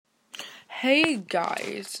Hey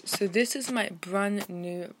guys, so this is my brand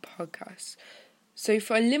new podcast. So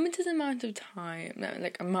for a limited amount of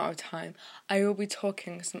time, I will be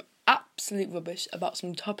talking some absolute rubbish about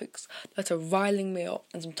some topics that are riling me up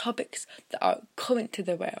and some topics that are current to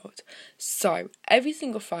the world. So every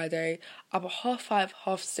single Friday, about 5:30,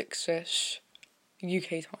 6:30ish,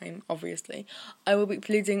 UK time, obviously, I will be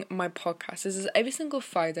uploading my podcast. This is every single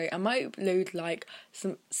Friday. I might upload like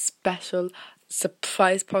some special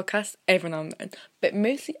surprise podcast every now and then, but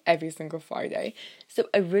mostly every single Friday. So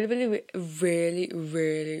I really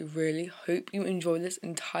hope you enjoy this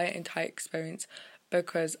entire experience,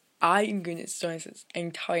 because I am going to experience this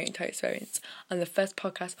entire experience, and the first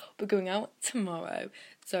podcast will be going out tomorrow.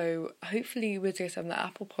 So hopefully we'll just have the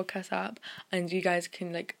Apple Podcast app, and you guys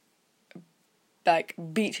can like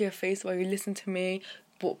beat to your face while you listen to me,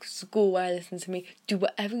 walk to school while you listen to me, do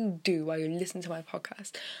whatever you do while you listen to my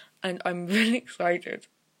podcast. And I'm really excited.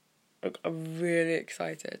 I'm really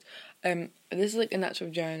excited. This is like a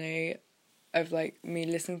natural journey of like me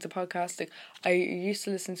listening to podcasts. Like I used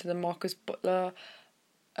to listen to the Marcus Butler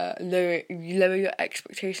lower your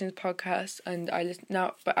expectations podcast, and I listen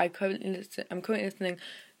now, but I'm currently listening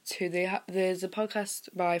to there's a podcast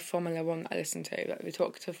by Formula One that I listen to, that we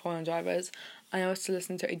talk to foreign drivers, and I also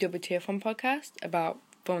listen to a WTF1 podcast about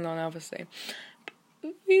Formula One, obviously.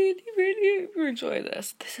 But really enjoy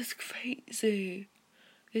this. This is crazy.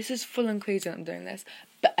 This is full and crazy that I'm doing this,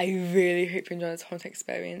 but I really hope you enjoy this whole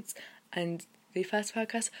experience. And the first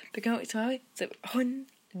podcast began with tomorrow, so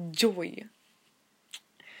enjoy.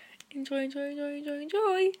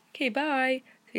 Enjoy. Okay, bye.